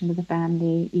interaction with the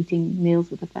family, eating meals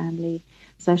with the family,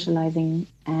 socializing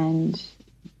and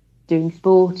doing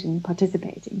sport and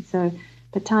participating. So,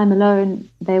 but time alone,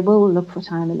 they will look for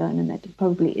time alone, and that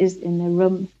probably is in their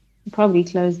room. Probably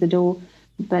close the door,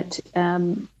 but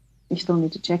you still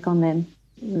need to check on them.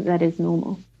 That is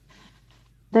normal.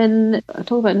 Then I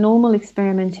talk about normal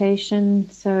experimentation.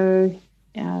 So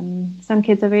some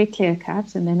kids are very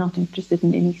clear-cut, and they're not interested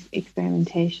in any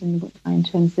experimentation in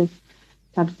terms of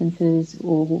substances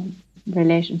or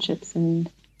relationships and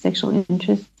sexual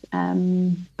interests.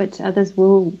 But others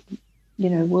will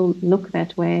look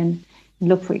that way and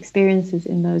look for experiences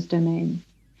in those domains.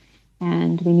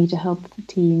 And we need to help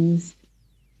teens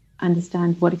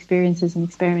understand what experiences and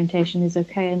experimentation is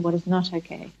okay and what is not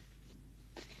okay.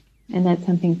 And that's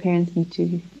something parents need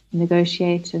to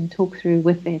negotiate and talk through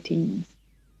with their teens.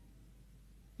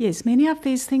 Yes, many of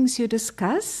these things you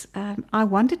discuss. I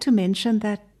wanted to mention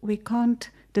that we can't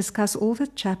discuss all the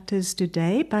chapters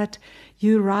today, but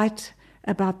you write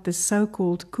about the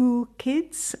so-called cool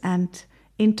kids and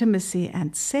intimacy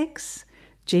and sex,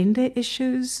 gender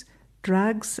issues,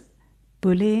 drugs,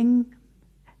 bullying,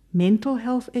 mental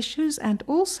health issues, and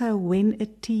also when a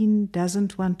teen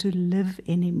doesn't want to live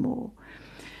anymore.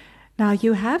 Now,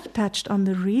 you have touched on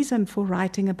the reason for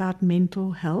writing about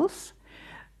mental health,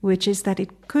 which is that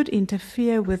it could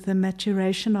interfere with the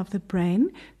maturation of the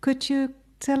brain. Could you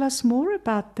tell us more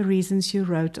about the reasons you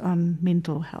wrote on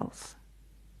mental health?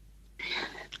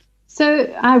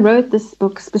 So I wrote this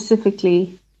book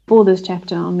specifically for this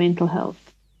chapter on mental health.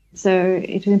 So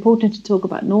it was important to talk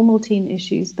about normal teen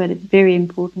issues, but it's very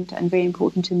important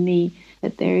to me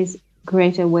that there is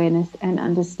greater awareness and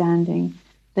understanding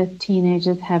that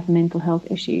teenagers have mental health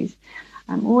issues.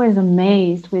 I'm always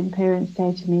amazed when parents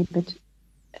say to me, but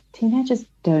teenagers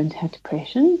don't have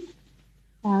depression.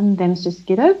 They must just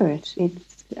get over it.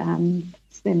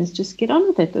 They must just get on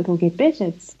with it. It'll get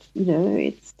better.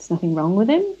 It's nothing wrong with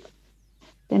them.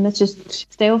 They must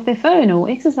just stay off their phone or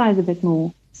exercise a bit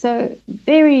more. So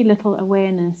very little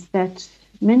awareness that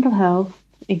mental health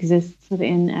exists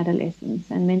within adolescence,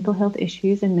 and mental health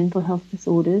issues and mental health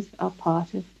disorders are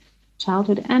part of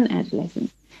childhood and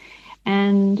adolescence.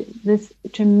 And this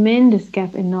tremendous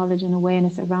gap in knowledge and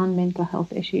awareness around mental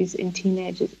health issues in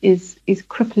teenagers is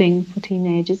crippling for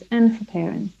teenagers and for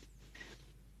parents.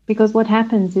 Because what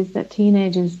happens is that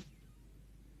teenagers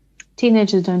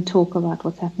don't talk about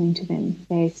what's happening to them.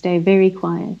 They stay very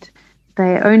quiet.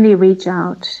 They only reach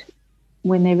out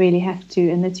when they really have to,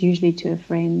 and that's usually to a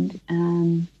friend.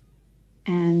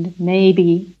 And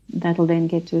maybe that'll then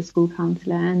get to a school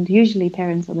counselor. And usually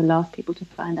parents are the last people to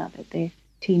find out that their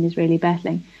teen is really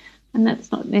battling. And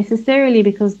that's not necessarily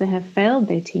because they have failed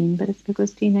their teen, but it's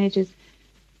because teenagers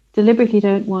deliberately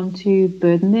don't want to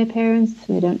burden their parents.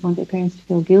 They don't want their parents to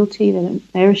feel guilty.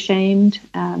 They're ashamed.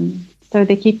 So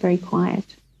they keep very quiet.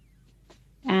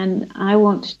 And I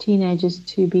want teenagers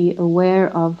to be aware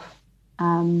of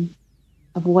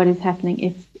what is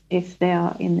happening if they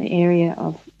are in the area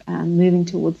of moving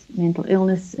towards mental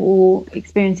illness or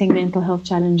experiencing mental health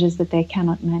challenges that they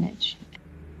cannot manage.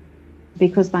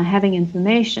 Because by having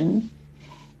information,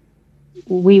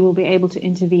 we will be able to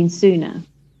intervene sooner.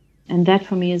 And that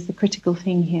for me is the critical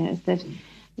thing here, is that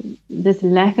this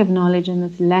lack of knowledge and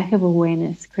this lack of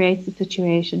awareness creates a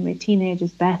situation where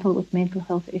teenagers battle with mental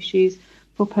health issues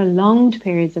for prolonged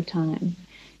periods of time.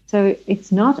 So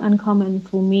it's not uncommon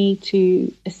for me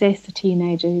to assess a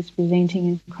teenager who's presenting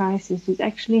in crisis, who's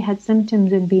actually had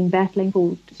symptoms and been battling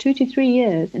for 2 to 3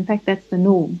 years. In fact, that's the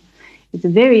norm. It's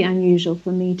very unusual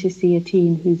for me to see a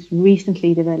teen who's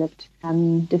recently developed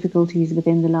difficulties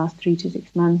within the last 3 to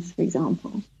 6 months, for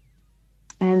example.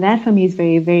 And that for me is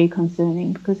very, very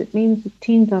concerning, because it means that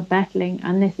teens are battling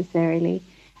unnecessarily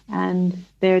and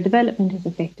their development is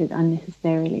affected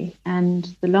unnecessarily. And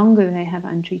the longer they have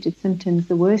untreated symptoms,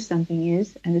 the worse something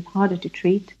is, and it's harder to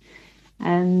treat.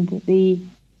 And the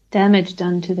damage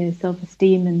done to their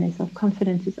self-esteem and their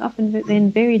self-confidence is often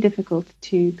then very difficult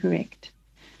to correct.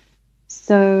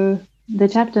 So the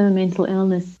chapter on mental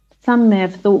illness, some may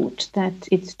have thought that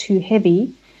it's too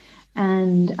heavy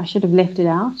and I should have left it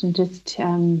out and just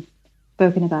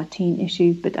spoken about teen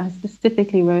issues, but I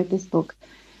specifically wrote this book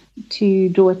to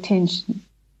draw attention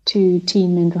to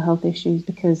teen mental health issues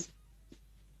because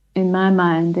in my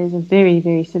mind there's a very,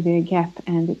 very severe gap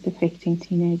and it's affecting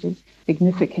teenagers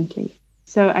significantly.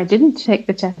 So I didn't take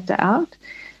the chapter out,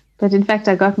 but in fact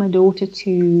I got my daughter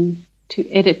to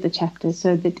edit the chapter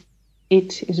so that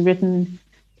it is written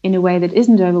in a way that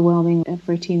isn't overwhelming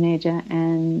for a teenager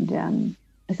and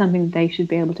something that they should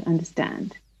be able to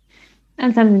understand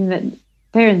and something that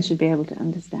parents should be able to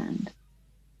understand.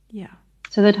 Yeah.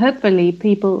 So that hopefully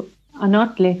people are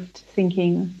not left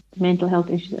thinking mental health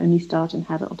issues only start in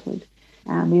adulthood.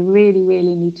 We really,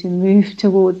 really need to move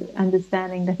towards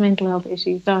understanding that mental health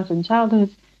issues start in childhood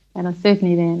and are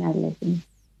certainly there in adolescence.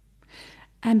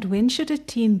 And when should a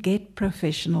teen get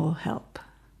professional help?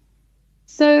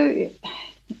 So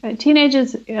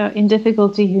teenagers in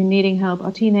difficulty who are needing help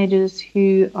are teenagers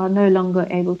who are no longer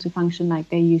able to function like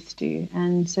they used to.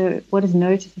 And so what is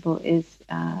noticeable is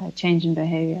change in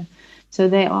behavior. So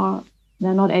they're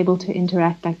not able to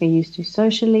interact like they used to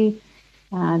socially.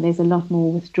 There's a lot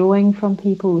more withdrawing from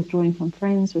people, withdrawing from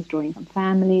friends, withdrawing from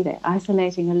family. They're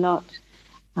isolating a lot.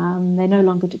 They're no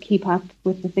longer to keep up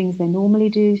with the things they normally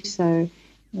do. So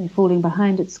they're falling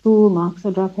behind at school, marks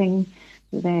are dropping.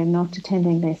 They're not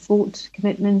attending their sport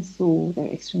commitments or their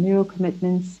extramural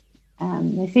commitments.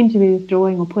 They seem to be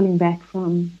withdrawing or pulling back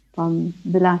from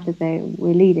the life that they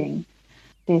were leading.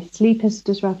 Their sleep is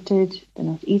disrupted. They're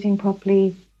not eating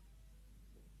properly.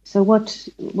 So what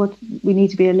we need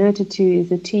to be alerted to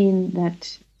is a teen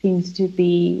that seems to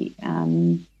be,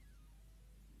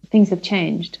 things have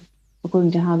changed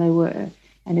according to how they were,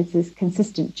 and it's this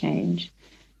consistent change.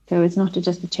 So it's not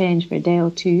just a change for a day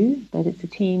or two, but it's a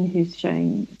teen who's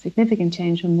showing significant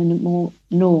change from the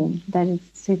norm that has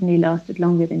certainly lasted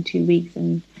longer than 2 weeks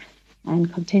and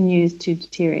continues to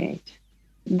deteriorate.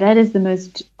 That is the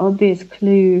most obvious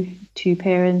clue to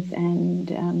parents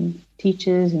and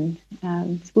teachers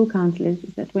and school counselors,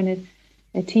 is that when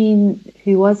a teen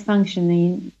who was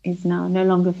functioning is now no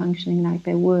longer functioning like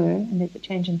they were, and there's a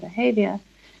change in behavior,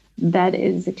 that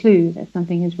is a clue that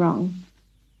something is wrong,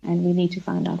 and we need to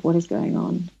find out what is going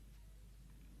on.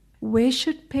 Where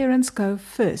should parents go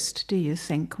first, do you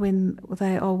think, when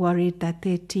they are worried that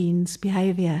their teen's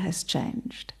behavior has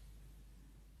changed?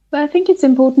 Well, I think it's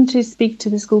important to speak to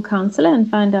the school counsellor and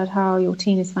find out how your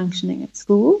teen is functioning at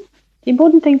school. The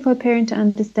important thing for a parent to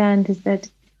understand is that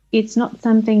it's not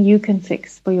something you can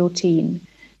fix for your teen.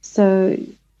 So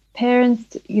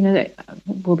parents,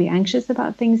 will be anxious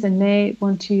about things and may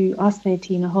want to ask their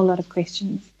teen a whole lot of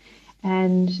questions.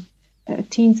 And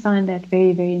teens find that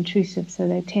very, very intrusive, so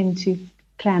they tend to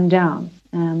clam down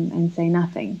and say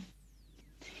nothing.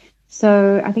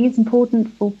 So I think it's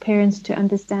important for parents to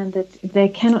understand that they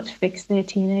cannot fix their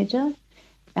teenager.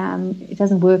 It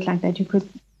doesn't work like that. You could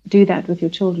do that with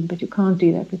your children, but you can't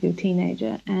do that with your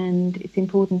teenager. And it's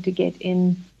important to get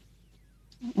in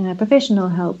professional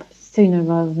help sooner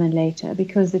rather than later,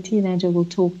 because the teenager will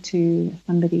talk to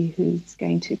somebody who's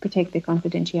going to protect their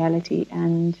confidentiality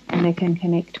and they can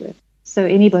connect with. So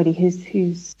anybody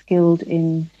who's skilled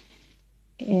in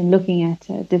looking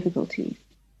at difficulties.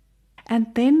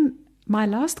 And then my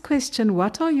last question,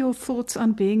 what are your thoughts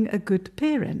on being a good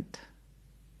parent?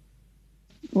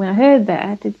 When I heard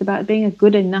that, it's about being a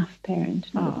good enough parent.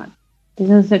 There's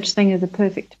no such thing as a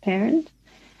perfect parent.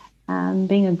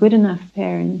 Being a good enough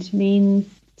parent means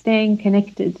staying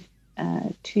connected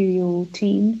to your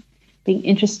teen, being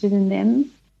interested in them.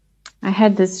 I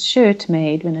had this shirt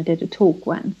made when I did a talk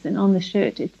once, and on the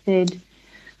shirt it said,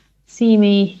 "See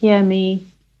me, hear me,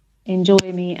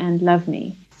 enjoy me, and love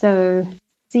me." So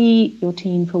see your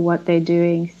teen for what they're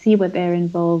doing, see what they're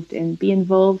involved in, be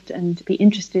involved and be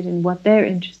interested in what they're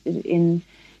interested in,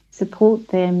 support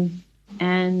them,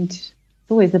 and it's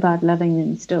always about loving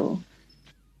them still.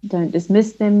 Don't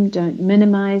dismiss them, don't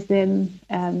minimize them.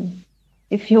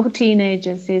 If your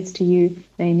teenager says to you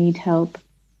they need help,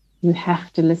 you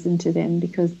have to listen to them,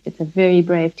 because it's a very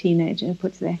brave teenager who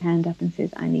puts their hand up and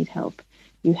says, "I need help."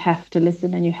 You have to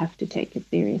listen and you have to take it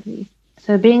seriously.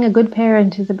 So being a good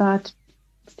parent is about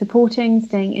supporting,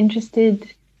 staying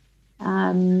interested,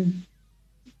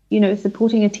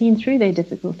 supporting a teen through their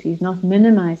difficulties, not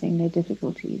minimizing their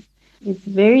difficulties. it's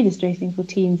very distressing for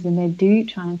teens when they do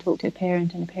try and talk to a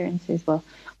parent and a parent says, well,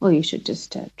 you should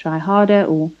just try harder,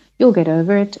 or you'll get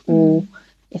over it, or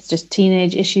it's just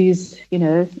teenage issues.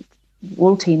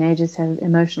 All teenagers have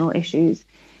emotional issues.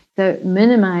 So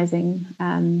minimizing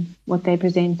what they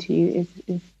present to you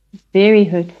is very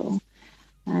hurtful.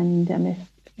 And if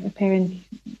a parent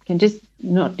can just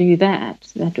not do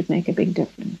that, that would make a big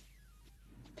difference.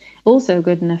 Also, a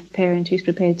good enough parent who's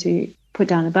prepared to put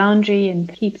down a boundary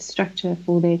and keep structure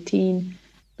for their teen,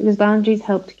 because boundaries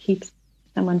help to keep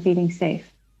someone feeling safe.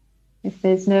 If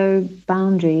there's no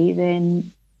boundary,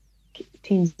 then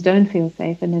teens don't feel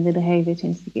safe, and then their behavior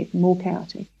tends to get more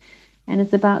chaotic. And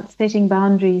it's about setting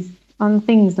boundaries on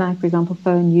things like, for example,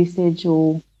 phone usage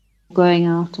or going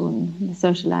out or the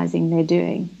socializing they're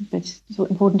doing. But it's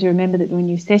important to remember that when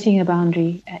you're setting a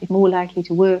boundary, it's more likely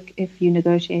to work if you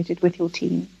negotiate it with your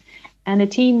teen. And a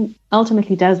teen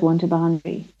ultimately does want a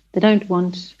boundary. They don't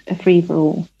want a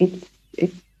free-for-all. It's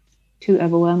too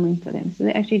overwhelming for them. So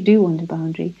they actually do want a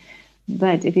boundary.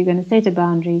 But if you're going to set a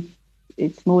boundary,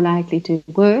 it's more likely to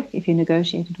work if you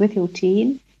negotiate it with your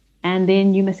teen, and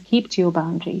then you must keep to your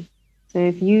boundary. So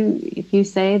if you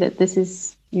say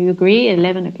that you agree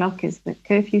 11 o'clock is the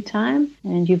curfew time,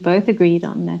 and you've both agreed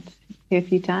on that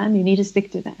curfew time, you need to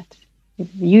stick to that. If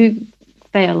you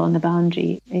fail on the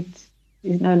boundary, it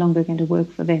is no longer going to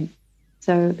work for them.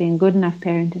 So being a good enough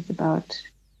parent is about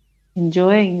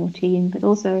enjoying your teen, but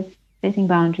also setting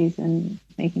boundaries and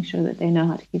making sure that they know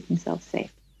how to keep themselves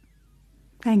safe.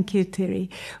 Thank you, Terry.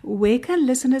 Where can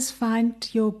listeners find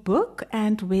your book,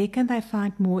 and where can they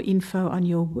find more info on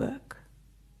your work?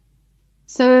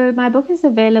 So my book is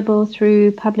available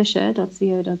through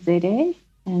publisher.co.za,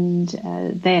 and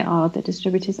they are the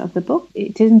distributors of the book.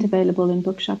 It isn't available in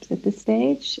bookshops at this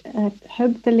stage.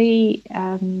 Hopefully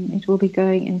it will be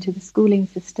going into the schooling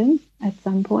system at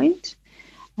some point.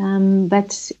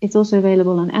 But it's also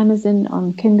available on Amazon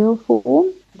on Kindle form.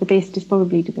 The best is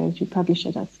probably to go to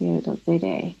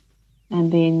publisher.co.za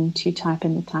and then to type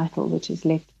in the title, which is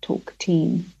Let's Talk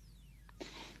Teen.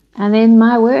 And then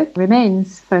my work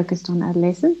remains focused on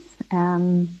adolescence.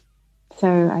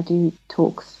 So I do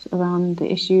talks around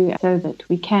the issue so that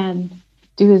we can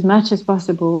do as much as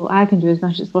possible. I can do as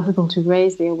much as possible to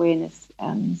raise the awareness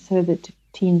so that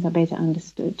teens are better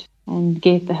understood and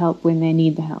get the help when they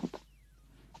need the help.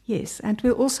 Yes, and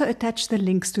we'll also attach the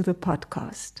links to the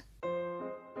podcast.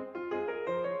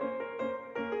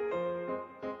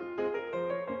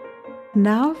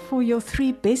 Now for your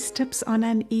 3 best tips on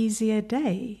an easier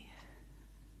day.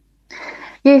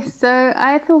 Yes, so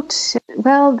I thought,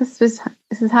 well, this is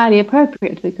highly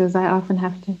appropriate because I often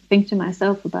have to think to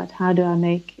myself about how do I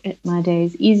make my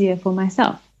days easier for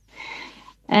myself.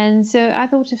 And so I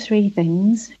thought of 3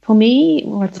 things. For me,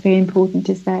 what's very important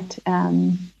is that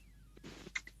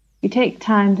you take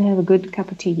time to have a good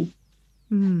cup of tea.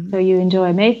 So you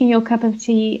enjoy making your cup of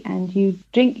tea and you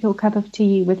drink your cup of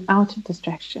tea without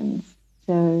distractions.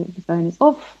 So the phone is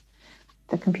off,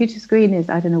 the computer screen is,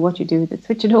 I don't know what you do with it,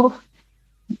 switch it off.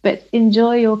 But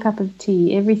enjoy your cup of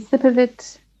tea. Every sip of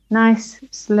it, nice,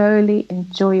 slowly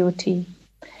enjoy your tea.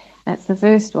 That's the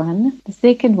first one. The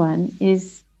second one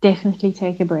is definitely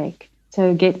take a break.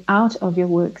 So get out of your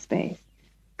workspace.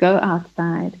 Go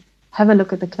outside. Have a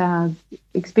look at the clouds.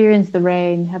 Experience the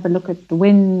rain. Have a look at the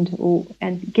wind.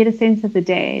 And get a sense of the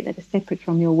day that is separate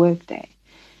from your work day.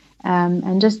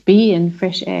 And just be in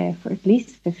fresh air for at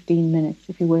least 15 minutes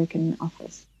if you work in an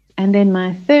office. And then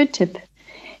my third tip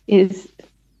is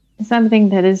something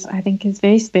that I think is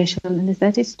very special, and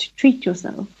that is to treat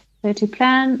yourself. So to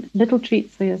plan little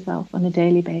treats for yourself on a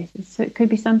daily basis. So it could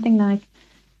be something like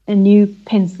a new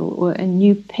pencil or a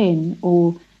new pen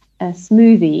or a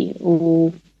smoothie,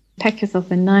 or pack yourself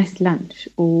a nice lunch,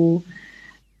 or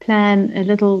plan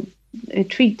a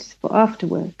treat for after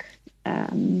work.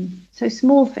 So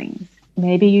small things.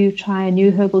 Maybe you try a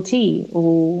new herbal tea,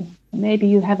 or maybe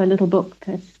you have a little book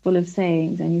that's full of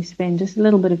sayings and you spend just a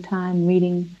little bit of time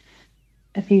reading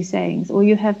a few sayings, or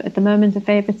you have at the moment a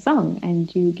favorite song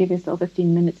and you give yourself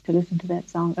 15 minutes to listen to that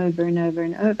song over and over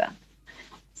and over.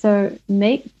 So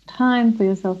make time for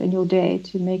yourself in your day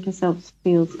to make yourself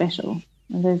feel special.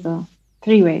 And those are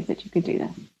 3 ways that you could do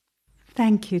that.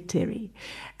 Thank you, Terry.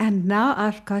 And now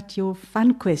I've got your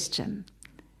fun question.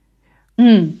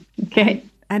 Okay.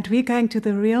 And we're going to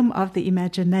the realm of the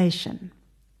imagination.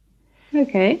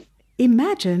 Okay.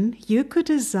 Imagine you could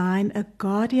design a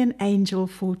guardian angel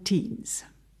for teens.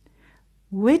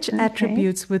 Which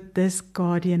attributes would this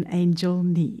guardian angel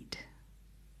need?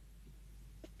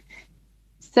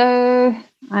 So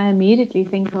I immediately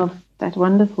think of that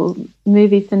wonderful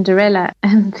movie Cinderella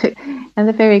and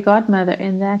the fairy godmother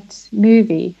in that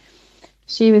movie.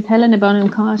 She was Helena Bonham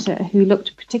Carter, who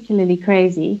looked particularly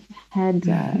crazy, had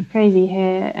crazy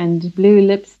hair and blue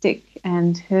lipstick,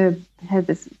 and had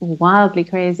this wildly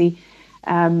crazy,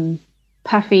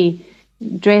 puffy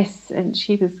dress, and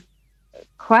she was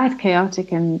quite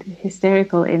chaotic and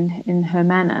hysterical in her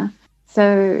manner.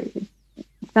 So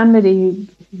somebody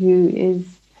who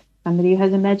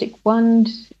has a magic wand,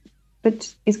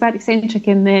 but is quite eccentric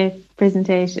in their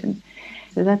presentation.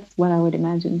 So that's what I would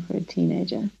imagine for a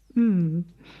teenager.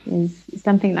 Is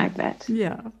something like that.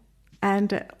 Yeah.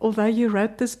 And although you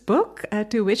wrote this book,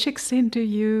 to which extent do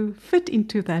you fit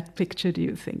into that picture, do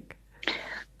you think?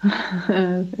 That's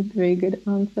a very good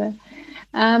answer.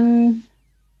 Well,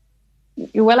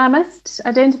 I must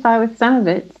identify with some of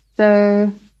it.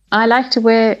 So I like to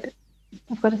wear,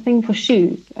 I've got a thing for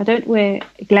shoes. I don't wear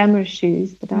glamorous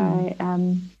shoes, but I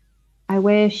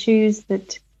wear shoes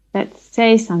that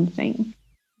say something,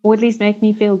 or at least make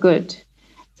me feel good.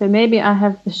 So maybe I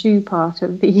have the shoe part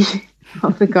of the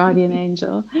guardian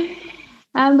angel.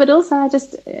 But also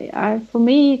for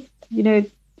me,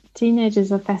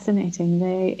 teenagers are fascinating.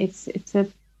 It's a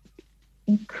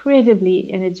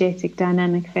incredibly energetic,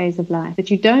 dynamic phase of life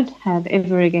that you don't have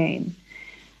ever again.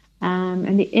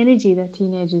 And the energy that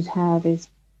teenagers have is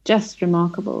just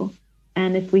remarkable.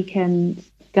 And if we can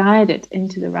guide it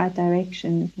into the right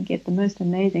direction, we can get the most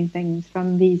amazing things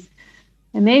from these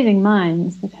amazing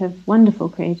minds that have wonderful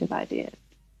creative ideas.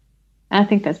 I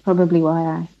think that's probably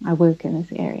why I work in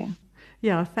this area.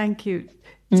 Yeah, thank you,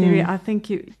 Terry. I think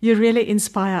you really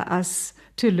inspire us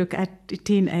to look at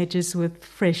teenagers with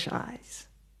fresh eyes.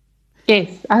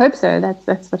 Yes, I hope so.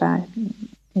 That's what I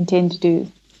intend to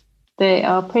do. They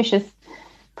are precious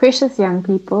young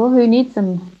people who need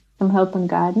some help and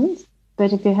guidance.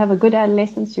 But if you have a good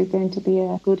adolescence, you're going to be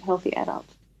a good, healthy adult.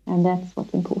 And that's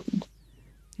what's important.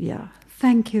 Yeah,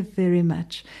 thank you very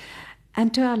much.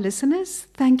 And to our listeners,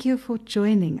 thank you for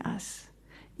joining us.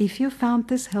 If you found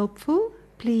this helpful,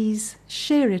 please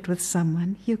share it with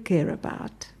someone you care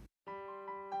about.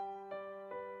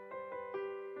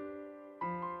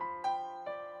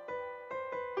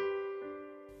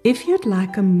 If you'd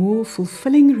like a more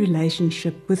fulfilling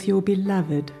relationship with your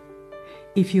beloved,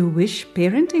 if you wish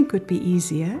parenting could be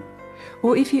easier,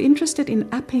 or if you're interested in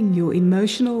upping your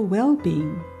emotional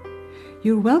well-being,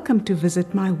 you're welcome to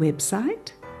visit my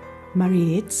website,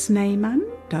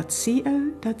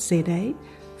 marietsnyman.co.za,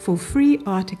 for free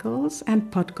articles and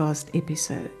podcast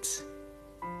episodes.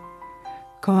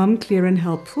 Calm, Clear and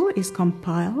Helpful is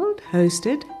compiled,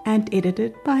 hosted and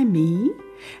edited by me,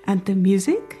 and the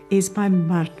music is by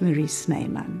Mart Marie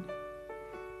Snyman.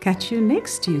 Catch you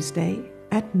next Tuesday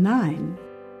at 9.